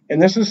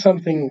 And this is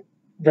something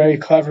very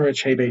clever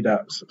Achebe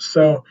does.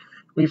 So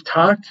we've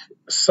talked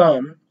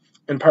some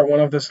in part 1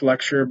 of this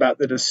lecture about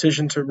the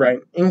decision to write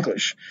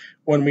English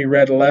when we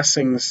read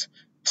Lessing's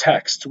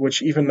text,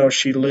 which, even though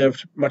she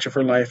lived much of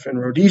her life in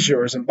Rhodesia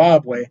or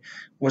Zimbabwe,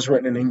 was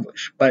written in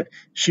English. But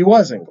she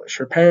was English.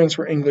 Her parents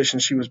were English,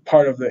 and she was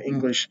part of the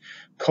English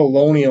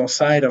colonial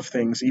side of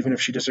things, even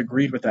if she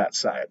disagreed with that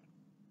side.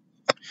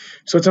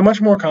 So it's a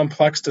much more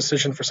complex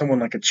decision for someone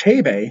like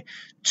Achebe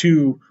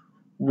to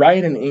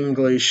write in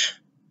English,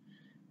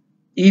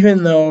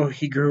 even though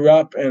he grew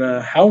up in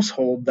a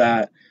household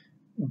that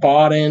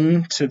bought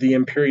into the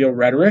imperial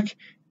rhetoric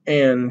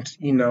and,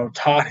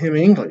 taught him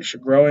English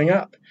growing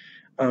up,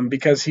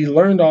 because he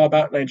learned all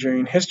about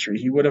Nigerian history.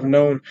 He would have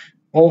known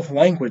both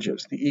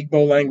languages, the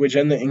Igbo language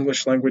and the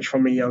English language,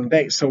 from a young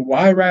day. So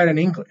why write in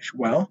English?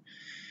 Well,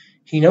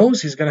 he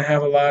knows he's going to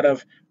have a lot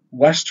of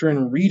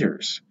Western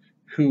readers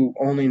who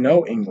only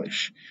know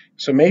English.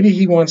 So maybe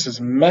he wants his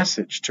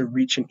message to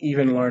reach an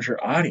even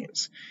larger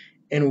audience.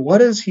 And what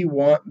does he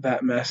want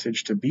that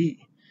message to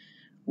be?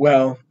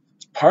 Well,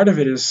 part of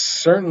it is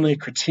certainly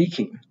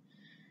critiquing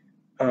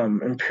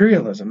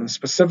imperialism, and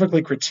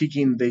specifically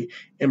critiquing the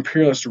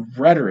imperialist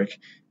rhetoric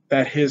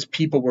that his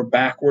people were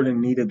backward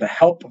and needed the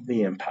help of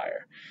the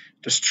empire,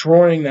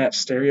 destroying that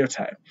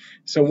stereotype.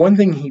 So one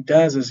thing he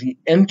does is he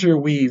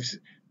interweaves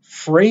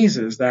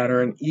phrases that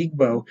are in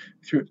Igbo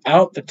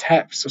throughout the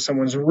text. So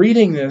someone's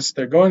reading this,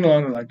 they're going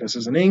along, they're like, this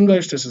is in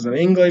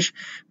English,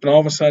 but all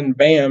of a sudden,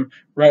 bam,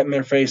 right in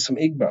their face, some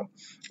Igbo.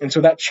 And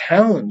so that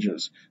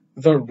challenges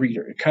the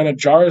reader. It kind of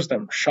jars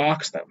them,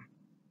 shocks them.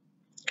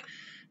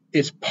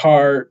 It's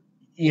part,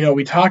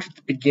 we talked at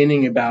the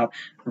beginning about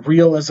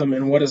realism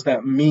and what does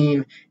that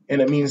mean,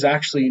 and it means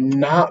actually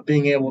not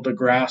being able to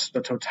grasp the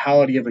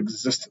totality of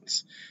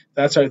existence.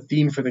 That's our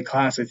theme for the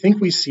class. I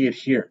think we see it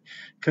here,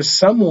 because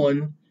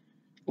someone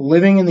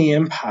living in the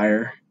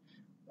empire,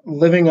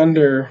 living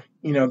under,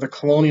 the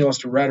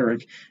colonialist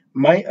rhetoric,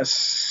 might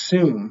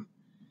assume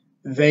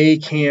they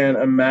can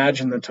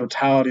imagine the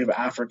totality of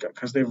Africa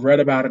because they've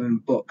read about it in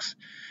books.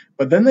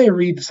 But then they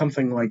read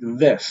something like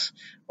this,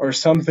 or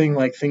something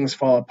like Things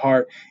Fall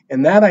Apart,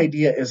 and that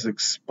idea is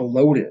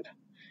exploded,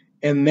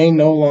 and they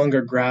no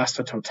longer grasp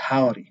the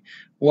totality.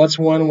 What's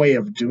one way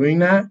of doing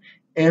that?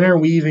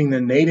 Interweaving the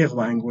native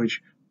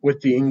language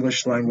with the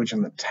English language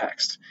in the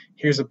text.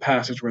 Here's a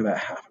passage where that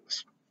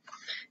happens.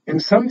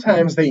 And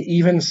sometimes they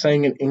even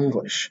sang in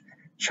English.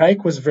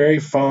 Chaik was very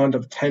fond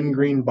of 10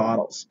 green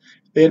bottles.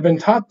 They had been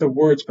taught the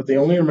words, but they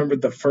only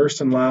remembered the first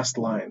and last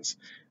lines.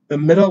 The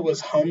middle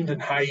was hummed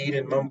and highed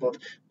and mumbled,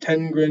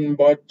 10 green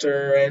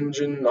butter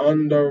engine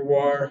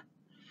underwar.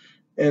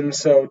 And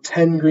so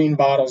 10 green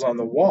bottles on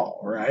the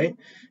wall, right?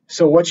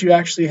 So what you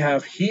actually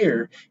have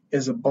here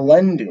is a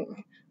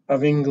blending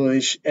of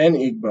English and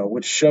Igbo,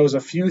 which shows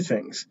a few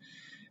things.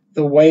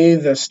 The way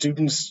the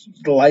students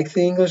like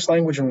the English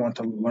language and want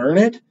to learn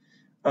it,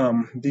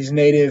 these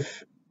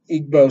native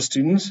Igbo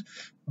students,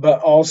 but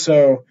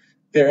also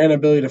their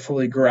inability to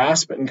fully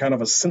grasp it, and kind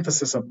of a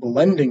synthesis, of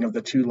blending of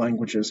the two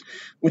languages,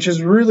 which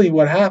is really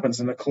what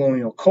happens in a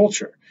colonial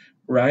culture,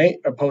 right?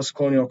 A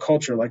post-colonial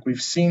culture. Like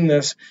we've seen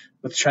this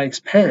with Chaik's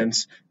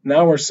parents,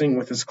 now we're seeing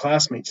with his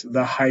classmates,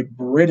 the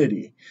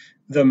hybridity,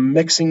 the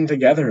mixing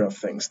together of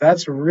things.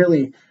 That's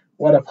really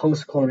what a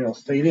post-colonial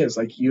state is.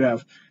 Like you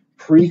have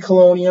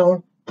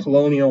pre-colonial,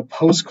 colonial,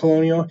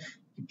 post-colonial.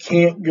 You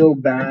can't go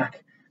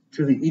back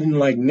to the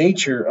Eden-like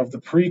nature of the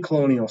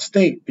pre-colonial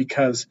state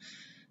because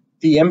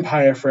the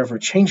empire forever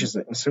changes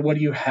it. And so what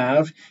do you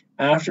have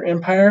after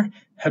empire?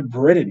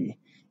 Hybridity.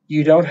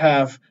 You don't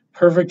have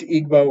perfect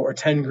Igbo or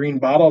 10 green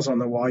bottles on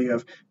the wall. You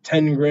have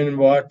 10 green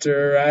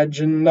water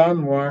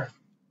agendanwar.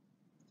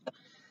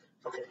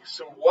 Okay,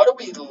 so what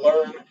do we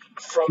learn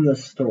from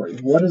this story?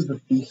 What is the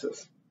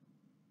thesis?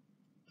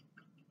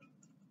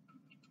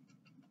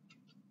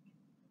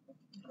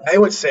 I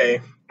would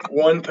say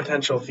one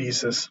potential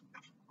thesis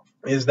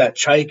is that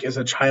Chaik is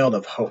a child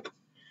of hope.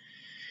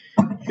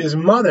 His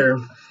mother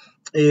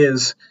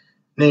is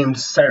named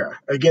Sarah.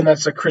 Again,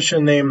 that's a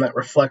Christian name that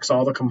reflects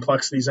all the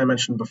complexities I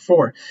mentioned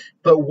before.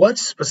 But what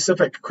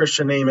specific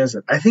Christian name is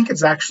it? I think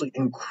it's actually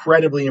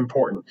incredibly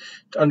important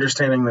to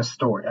understanding this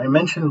story. I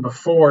mentioned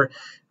before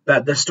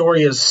that the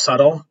story is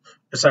subtle.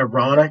 It's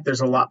ironic.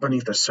 There's a lot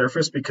beneath the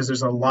surface because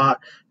there's a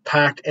lot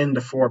packed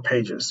into 4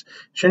 pages.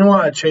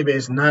 Chinua Achebe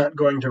is not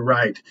going to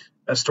write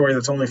a story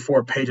that's only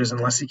 4 pages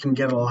unless he can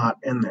get a lot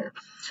in there.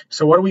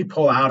 So what do we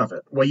pull out of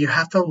it? Well, you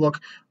have to look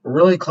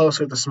really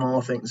closely at the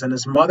small things. And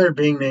his mother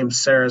being named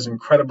Sarah is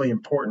incredibly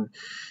important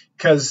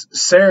because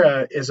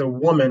Sarah is a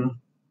woman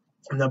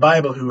in the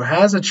Bible who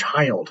has a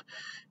child,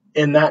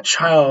 and that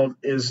child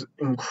is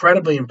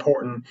incredibly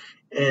important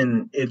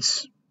and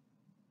it's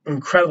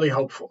incredibly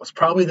hopeful. It's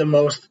probably the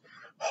most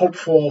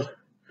hopeful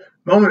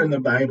moment in the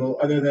Bible,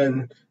 other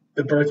than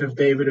the birth of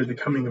David or the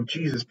coming of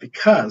Jesus,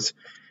 because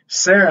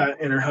Sarah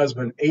and her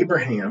husband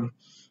Abraham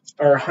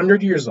are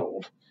 100 years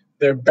old.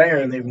 They're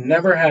barren. They've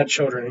never had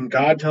children. And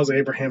God tells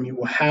Abraham he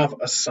will have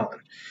a son.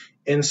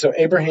 And so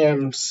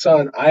Abraham's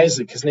son,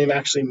 Isaac, his name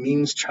actually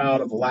means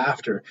child of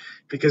laughter,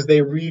 because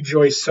they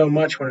rejoice so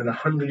much when at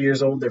 100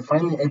 years old they're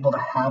finally able to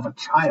have a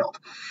child.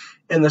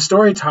 And the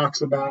story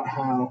talks about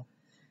how,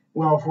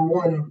 well, for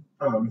one,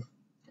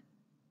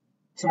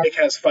 Mike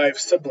has 5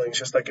 siblings,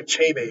 just like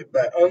Achebe,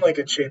 but unlike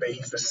Achebe,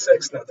 he's the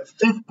 6th, not the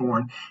 5th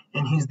born,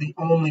 and he's the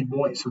only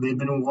boy. So they've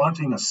been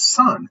wanting a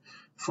son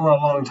for a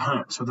long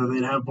time, so that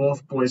they'd have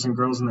both boys and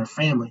girls in their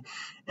family.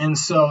 And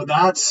so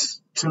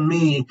that's, to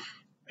me,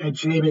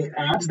 Achebe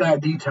adds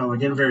that detail,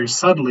 again very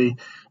subtly,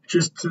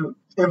 just to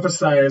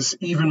emphasize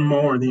even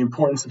more the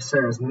importance of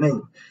Sarah's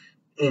name.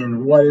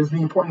 And what is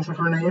the importance of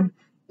her name?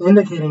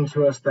 Indicating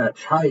to us that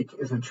Chaik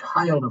is a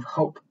child of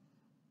hope.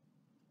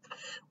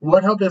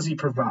 What hope does he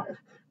provide?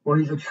 Well,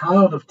 he's a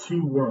child of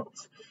 2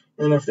 worlds.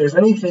 And if there's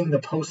anything the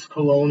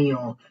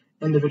post-colonial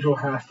individual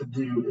has to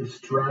do, is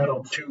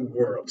straddle 2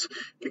 worlds,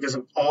 because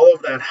of all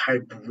of that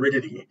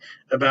hybridity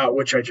about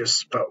which I just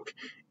spoke.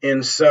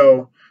 And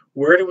so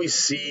where do we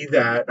see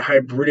that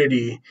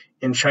hybridity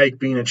in Chaik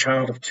being a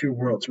child of 2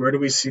 worlds? Where do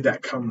we see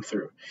that come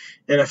through?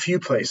 In a few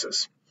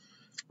places.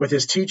 With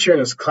his teacher and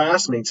his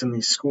classmates in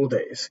these school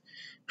days.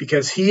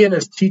 Because he and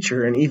his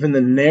teacher, and even the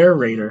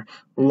narrator,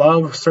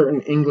 love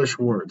certain English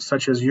words,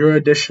 such as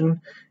erudition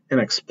and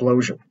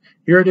explosion.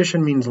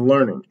 Erudition means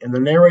learning, and the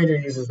narrator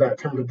uses that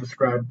term to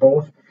describe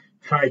both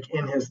Chaik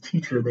and his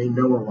teacher. They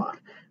know a lot.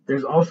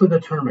 There's also the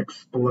term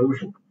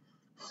explosion.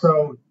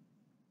 So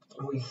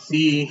we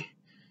see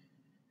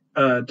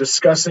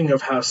discussing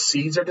of how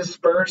seeds are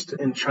dispersed,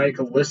 and Chaik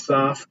lists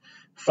off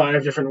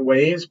 5 different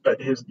ways, but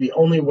the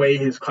only way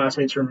his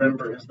classmates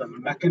remember is the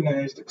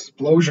mechanized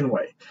explosion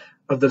way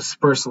of the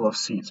dispersal of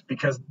seeds,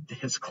 because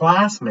his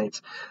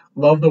classmates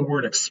love the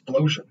word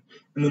explosion.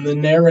 And then the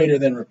narrator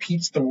then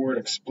repeats the word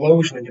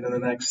explosion again in the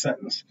next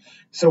sentence.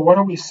 So what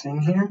are we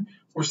seeing here?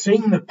 We're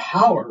seeing the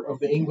power of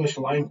the English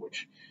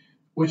language,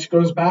 which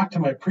goes back to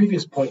my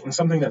previous point and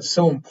something that's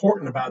so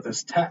important about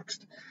this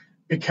text,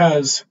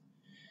 because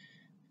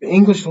the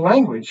English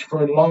language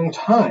for a long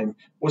time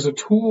was a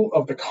tool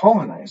of the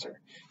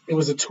colonizer. It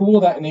was a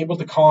tool that enabled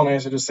the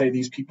colonizer to say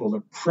these people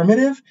are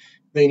primitive,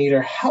 they need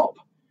our help.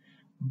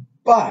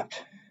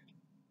 But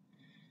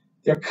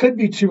there could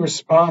be 2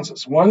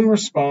 responses. One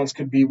response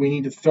could be we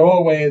need to throw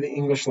away the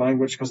English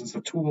language because it's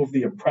the tool of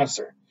the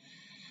oppressor.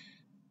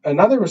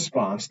 Another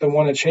response, the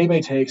one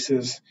Achebe takes,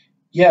 is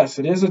yes,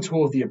 it is a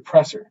tool of the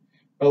oppressor,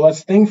 but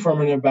let's think for a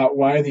minute about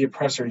why the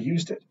oppressor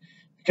used it.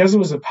 Because it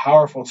was a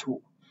powerful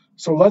tool.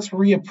 So let's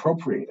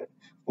reappropriate it.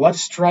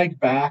 Let's strike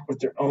back with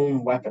their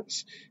own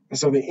weapons. And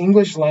so the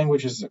English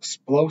language is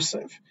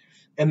explosive.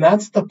 And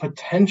that's the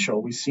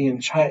potential we see in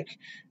Chaik.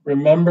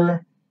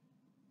 Remember,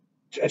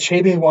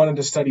 Achebe wanted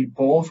to study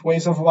both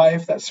ways of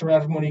life that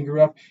surrounded him when he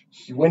grew up.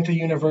 He went to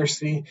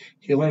university.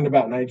 He learned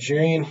about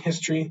Nigerian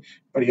history,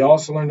 but he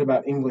also learned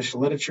about English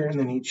literature. And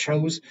then he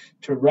chose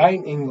to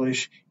write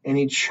English, and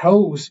he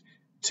chose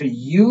to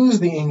use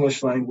the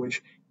English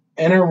language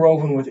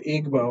interwoven with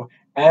Igbo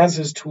as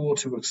his tool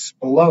to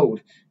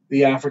explode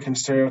the African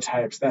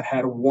stereotypes that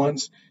had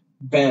once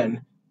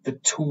been the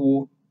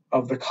tool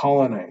of the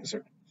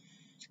colonizer.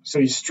 So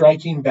he's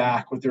striking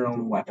back with their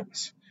own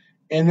weapons.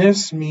 And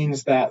this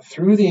means that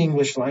through the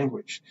English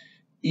language,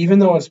 even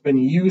though it's been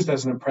used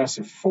as an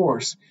oppressive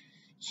force,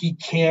 he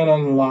can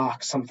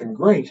unlock something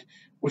great,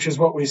 which is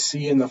what we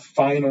see in the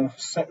final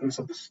sentence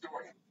of the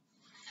story.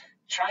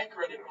 Chaik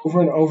read it over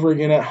and over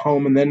again at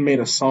home and then made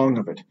a song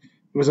of it.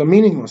 It was a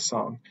meaningless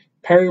song.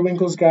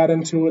 Periwinkles got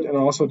into it, and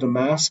also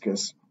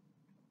Damascus.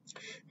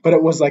 But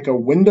it was like a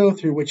window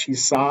through which he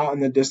saw in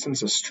the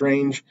distance a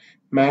strange,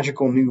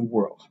 magical new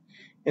world.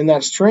 And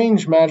that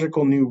strange,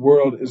 magical new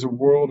world is a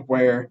world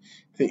where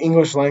the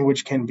English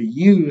language can be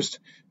used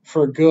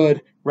for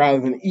good rather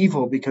than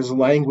evil, because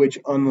language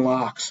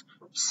unlocks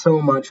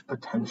so much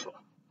potential.